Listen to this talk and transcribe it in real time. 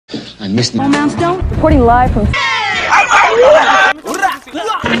missed my Romance don't. Reporting live from.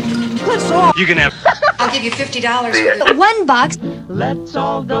 You can have. I'll give you $50 for one box. Let's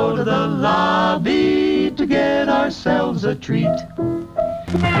all go to the lobby to get ourselves a treat.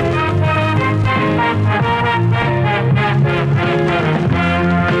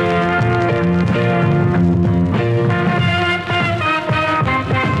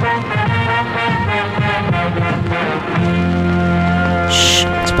 Shh,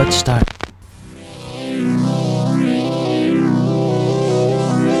 it's about to start.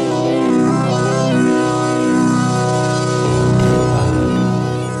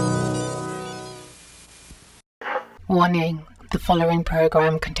 Warning, the following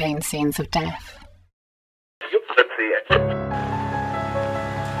program contains scenes of death.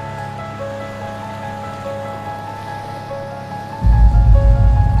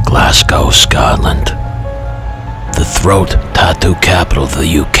 Glasgow, Scotland. The throat tattoo capital of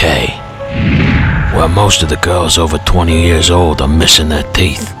the UK. Where most of the girls over 20 years old are missing their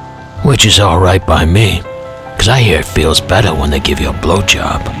teeth. Which is alright by me, cause I hear it feels better when they give you a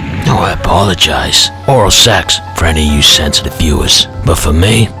blowjob. No, I apologize. Oral sex for any of you sensitive viewers. But for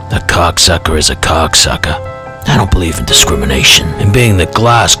me, a cocksucker is a cocksucker. I don't believe in discrimination. And being that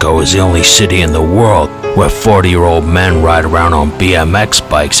Glasgow is the only city in the world where 40-year-old men ride around on BMX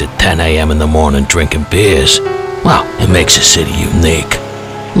bikes at 10 AM in the morning drinking beers, well, it makes the city unique.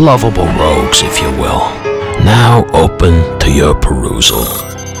 Lovable rogues, if you will. Now open to your perusal.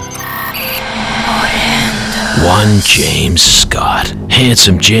 One James Scott.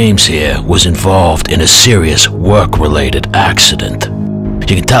 Handsome James here was involved in a serious work-related accident.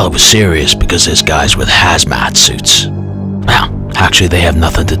 You can tell it was serious because there's guys with hazmat suits. Well, actually they have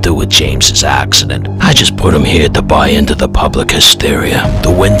nothing to do with James's accident. I just put him here to buy into the public hysteria.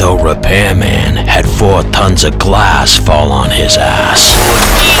 The window repairman had 4 tons of glass fall on his ass.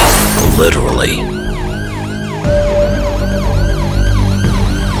 Literally.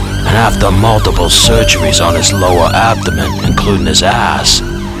 And after multiple surgeries on his lower abdomen, including his ass,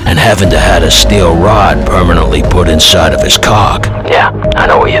 and having to have a steel rod permanently put inside of his cock. Yeah, I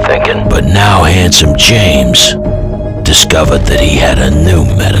know what you're thinking. But now handsome James discovered that he had a new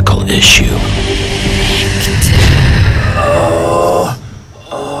medical issue.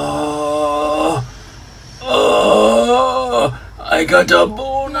 I got a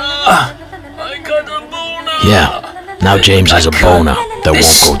boner. I got a boner. Yeah, now James has a boner that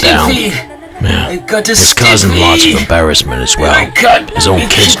won't go down. Yeah. He's causing lots of embarrassment as well. His own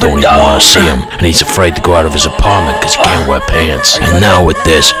kids don't even want to see him, and he's afraid to go out of his apartment because he can't wear pants. And now with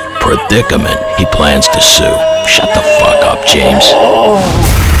this predicament, he plans to sue. Shut the fuck up, James. Yeah,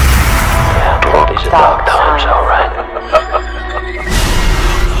 these are dark times, alright.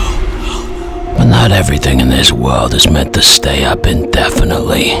 But not everything in this world is meant to stay up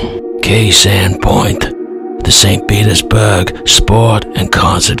indefinitely. Case in point. The St. Petersburg Sport and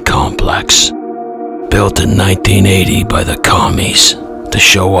Concert Complex. Built in 1980 by the commies to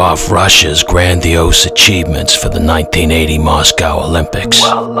show off Russia's grandiose achievements for the 1980 Moscow Olympics.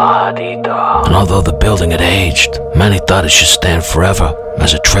 And although the building had aged, many thought it should stand forever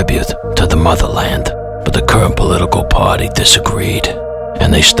as a tribute to the motherland. But the current political party disagreed,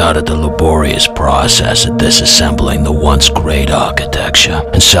 and they started the laborious process of disassembling the once great architecture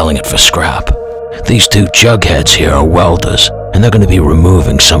and selling it for scrap. These 2 jugheads here are welders, and they're going to be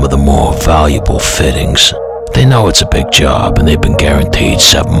removing some of the more valuable fittings. They know it's a big job, and they've been guaranteed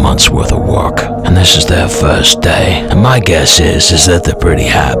 7 months worth of work. And this is their first day, and my guess is that they're pretty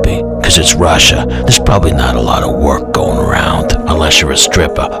happy. Cause it's Russia, there's probably not a lot of work going around, unless you're a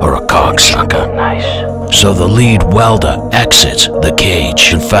stripper or a cocksucker. Nice. So the lead welder exits the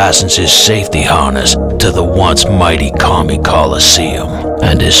cage and fastens his safety harness to the once mighty Commie Coliseum.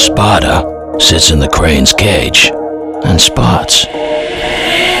 And his spotter sits in the crane's cage and spots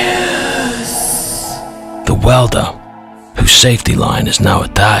the welder, whose safety line is now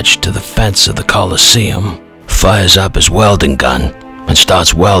attached to the fence of the Coliseum, fires up his welding gun and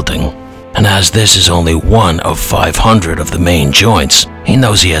starts welding. And as this is only one of 500 of the main joints, he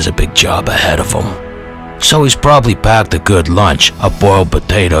knows he has a big job ahead of him. So he's probably packed a good lunch of boiled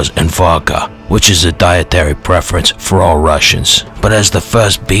potatoes and vodka, which is a dietary preference for all Russians. But as the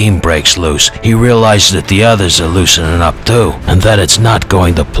first beam breaks loose, he realizes that the others are loosening up too, and that it's not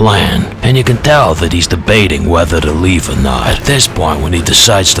going to plan. And you can tell that he's debating whether to leave or not. At this point, when he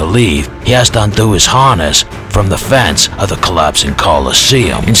decides to leave, he has to undo his harness from the fence of the collapsing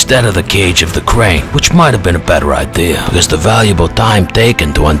Coliseum instead of the cage of the crane, which might have been a better idea, because the valuable time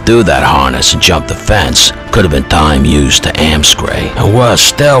taken to undo that harness and jump the fence Could have been time used to amscray. And worse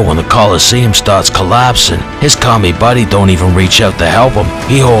still, when the Coliseum starts collapsing, his commie buddy don't even reach out to help him.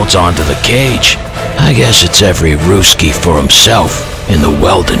 He holds on to the cage. I guess it's every Ruski for himself in the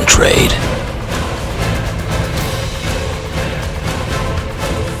welding trade.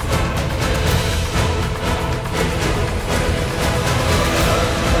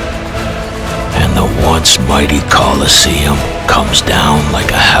 And the once mighty Coliseum comes down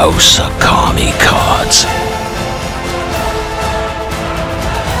like a house of commie cards.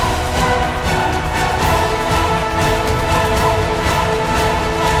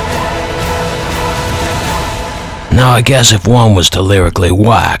 Now I guess if one was to lyrically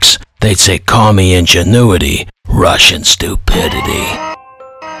wax, they'd say commie ingenuity, Russian stupidity.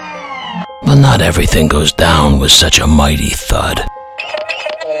 But not everything goes down with such a mighty thud.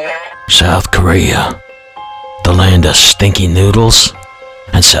 South Korea, the land of stinky noodles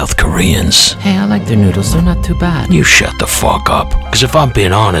and South Koreans. Hey, I like their noodles, they're not too bad. You shut the fuck up, cause if I'm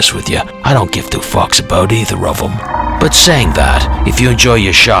being honest with you, I don't give two fucks about either of them. But saying that, if you enjoy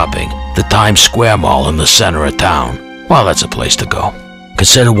your shopping, the Times Square Mall in the center of town, well, that's a place to go.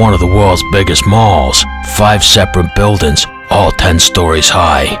 Considered one of the world's biggest malls, 5 separate buildings, all 10 stories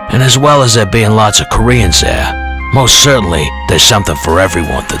high, and as well as there being lots of Koreans there, most certainly there's something for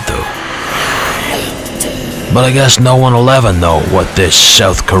everyone to do. But I guess no one will ever know what this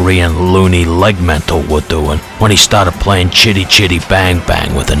South Korean loony leg mental was doing when he started playing Chitty Chitty Bang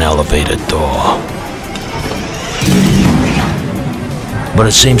Bang with an elevator door. But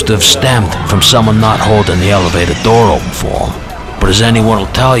it seems to have stemmed from someone not holding the elevator door open for him. But as anyone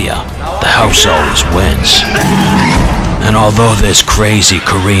will tell you, the house always wins. And although this crazy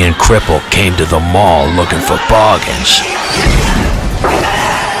Korean cripple came to the mall looking for bargains,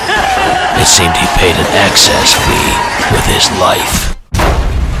 it seemed he paid an excess fee with his life.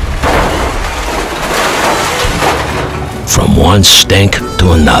 From one stink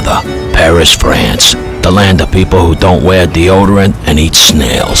to another, Paris, France, the land of people who don't wear deodorant and eat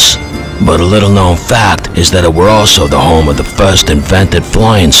snails. But a little known fact is that it were also the home of the first invented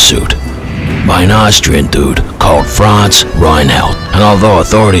flying suit by an Austrian dude called Franz Reichelt. And although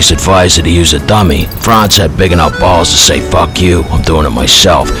authorities advised that he use a dummy, Franz had big enough balls to say, "Fuck you, I'm doing it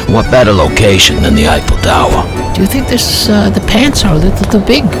myself." What better location than the Eiffel Tower? Do you think this, the pants are a little too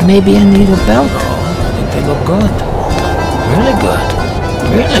big? Maybe I need a belt. Oh, I think they look good. Really good.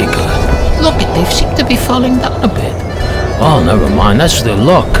 Really good. Look, they seem to be falling down a bit. Oh, never mind. That's the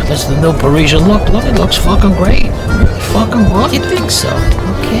look. That's the new Parisian look. Look, it looks fucking great. Really fucking good. You think so?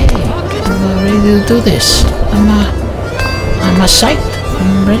 Okay. I'm ready to do this. I'm psyched.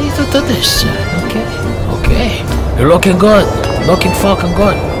 I'm ready to do this. Okay. Okay. You're looking good. Looking fucking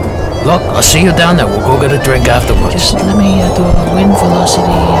good. Look, I'll see you down there. We'll go get a drink afterwards. Just let me do a wind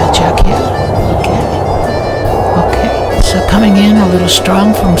velocity check here. Okay. Okay. So coming in a little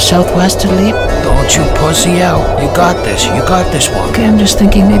strong from southwesterly. Don't you pussy out. You got this. You got this one. Okay, I'm just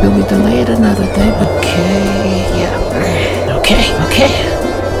thinking maybe we delay it another day. Okay, yeah. Okay, okay.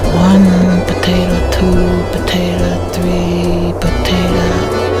 1 potato, 2 potato, 3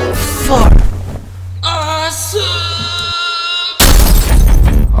 potato, 4. Awesome!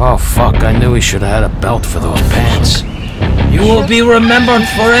 Oh fuck, I knew he should have had a belt for those pants. You will be remembered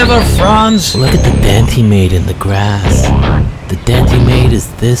forever, Franz! Look at the dent he made in the grass. The dent he made is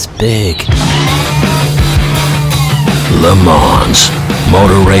this big. Le Mans,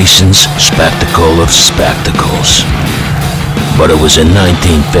 motor racing's spectacle of spectacles. But it was in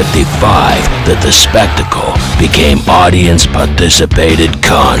 1955 that the spectacle became audience-participated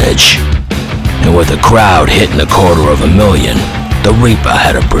carnage. And with a crowd hitting 250,000, the Reaper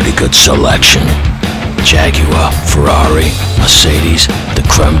had a pretty good selection. Jaguar, Ferrari, Mercedes, the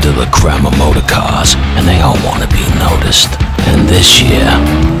creme de la creme of motor cars, and they all want to be noticed. And this year,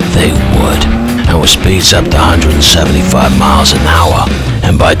 they would. And with speeds up to 175 miles an hour,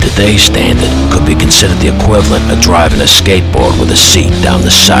 and by today's standard, could be considered the equivalent of driving a skateboard with a seat down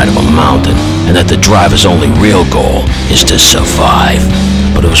the side of a mountain, and that the driver's only real goal is to survive.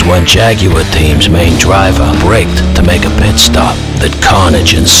 But it was when Jaguar team's main driver braked to make a pit stop that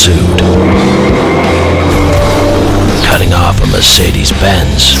carnage ensued, cutting off a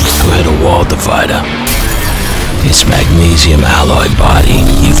Mercedes-Benz who hit a wall divider. Its magnesium alloy body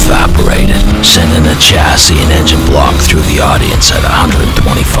evaporated, sending a chassis and engine block through the audience at 125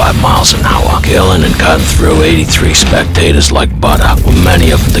 miles an hour, killing and cutting through 83 spectators like butter, with many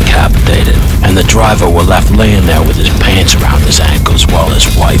of them decapitated. And the driver were left laying there with his pants around his ankles while his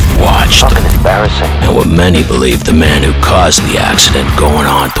wife watched. Fucking embarrassing. And what many believe the man who caused the accident going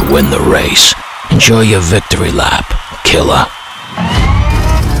on to win the race. Enjoy your victory lap, killer.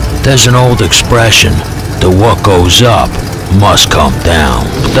 There's an old expression, that what goes up must come down.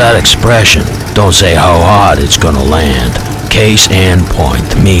 With that expression, don't say how hard it's gonna land. Case in point,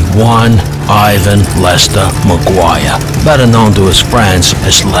 meet one Ivan Lester McGuire, better known to his friends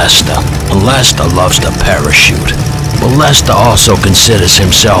as Lester. And Lester loves to parachute. But Lester also considers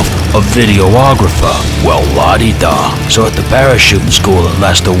himself a videographer. Well, la-di-da. So at the parachuting school that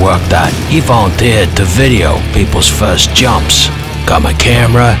Lester worked at, he volunteered to video people's first jumps. Got my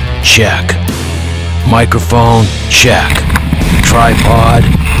camera? Check. Microphone? Check. Tripod?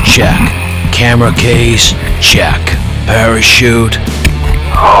 Check. Camera case? Check. Parachute?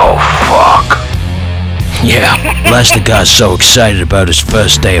 Oh, fuck. Yeah, Lester got so excited about his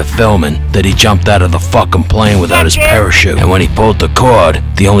first day of filming that he jumped out of the fucking plane without his parachute. And when he pulled the cord,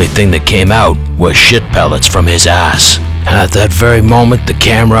 the only thing that came out was shit pellets from his ass. And at that very moment, the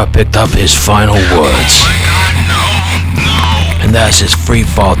camera picked up his final words. And as his free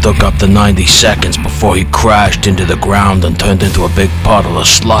fall took up to 90 seconds before he crashed into the ground and turned into a big puddle of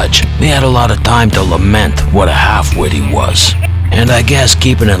sludge, he had a lot of time to lament what a half-wit he was. And I guess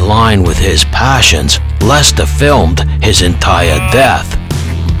keeping in line with his passions, Lester filmed his entire death.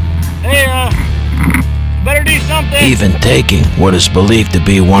 Hey, better do something. Even taking what is believed to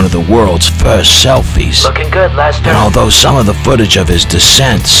be one of the world's first selfies. Looking good, Lester. And although some of the footage of his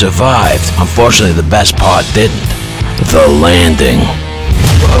descent survived, unfortunately the best part didn't. The landing.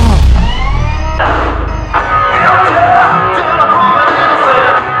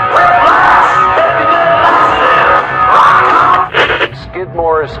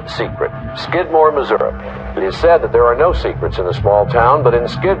 Skidmore's secret. Skidmore, Missouri. It is said that there are no secrets in a small town, but in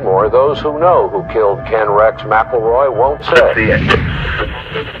Skidmore, those who know who killed Ken Rex McElroy won't say.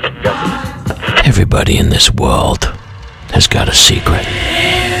 Everybody in this world has got a secret.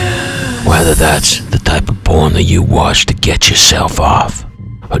 Whether that's the type of porn that you watch to get yourself off,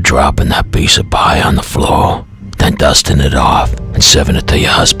 or dropping that piece of pie on the floor, then dusting it off and serving it to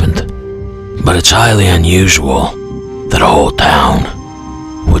your husband. But it's highly unusual that a whole town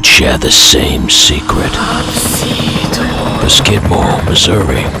would share the same secret. But Skidmore,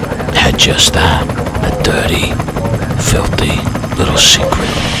 Missouri had just that, a dirty, filthy little secret.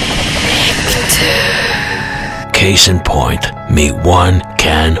 Case in point, meet one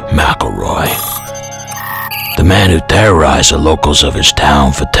Ken McElroy. The man who terrorized the locals of his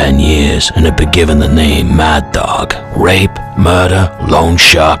town for 10 years and had been given the name Mad Dog. Rape, murder, loan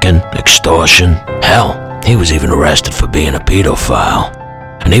sharking, extortion. Hell, he was even arrested for being a pedophile.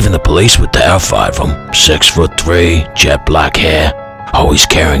 And even the police were terrified of him. 6'3", jet black hair, always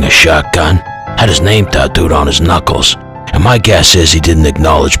carrying a shotgun, had his name tattooed on his knuckles. And my guess is he didn't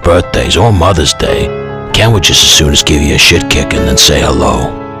acknowledge birthdays or Mother's Day. Ken would just as soon as give you a shit kicking than say hello.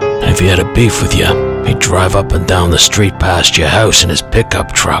 And if he had a beef with you, he'd drive up and down the street past your house in his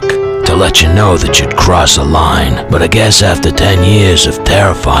pickup truck to let you know that you'd crossed the line. But I guess after 10 years of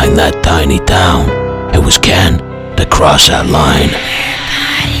terrifying that tiny town, it was Ken that crossed that line.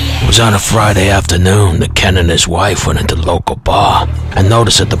 It was on a Friday afternoon that Ken and his wife went into the local bar and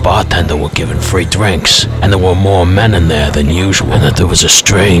noticed that the bartender were giving free drinks, and there were more men in there than usual, and that there was a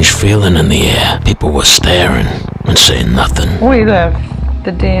strange feeling in the air. People were staring and saying nothing. We left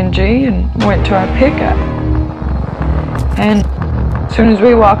the D&G and went to our pickup. And as soon as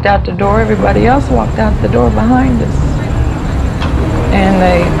we walked out the door, everybody else walked out the door behind us. And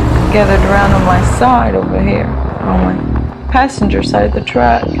they gathered around on my side over here, on my passenger side of the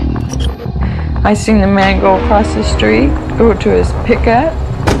truck. I seen the man go across the street, go to his pickup,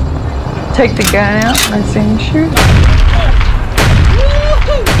 take the gun out, and I seen him shoot.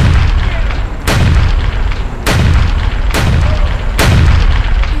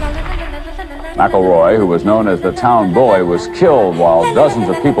 McElroy, who was known as the town bully, was killed while dozens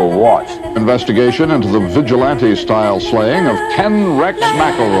of people watched. Investigation into the vigilante-style slaying of Ken Rex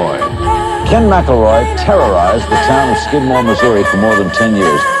McElroy. Ken McElroy terrorized the town of Skidmore, Missouri for more than 10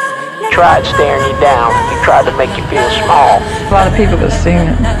 years. He tried staring you down. He tried to make you feel small. A lot of people have seen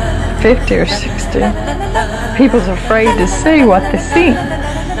it, 50 or 60. People's afraid to say what they see,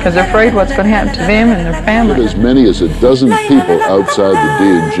 because they're afraid what's going to happen to them and their family. As many as a dozen people outside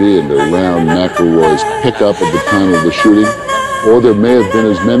the D&G and around McElroy's pickup at the time of the shooting, or there may have been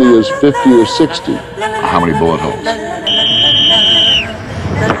as many as 50 or 60. How many bullet holes?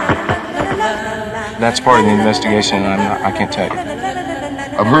 That's part of the investigation, and I can't tell you.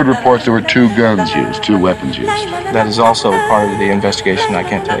 I've heard reports there were 2 guns used, 2 weapons used. That is also part of the investigation, I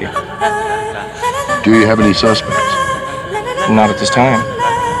can't tell you. Do you have any suspects? Not at this time.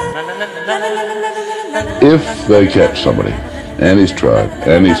 If they catch somebody, and he's tried,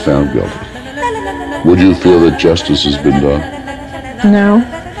 and he's found guilty, would you feel that justice has been done? No.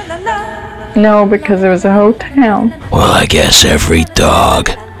 No, because there was a whole town. Well, I guess every dog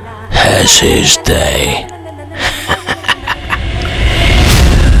has his day.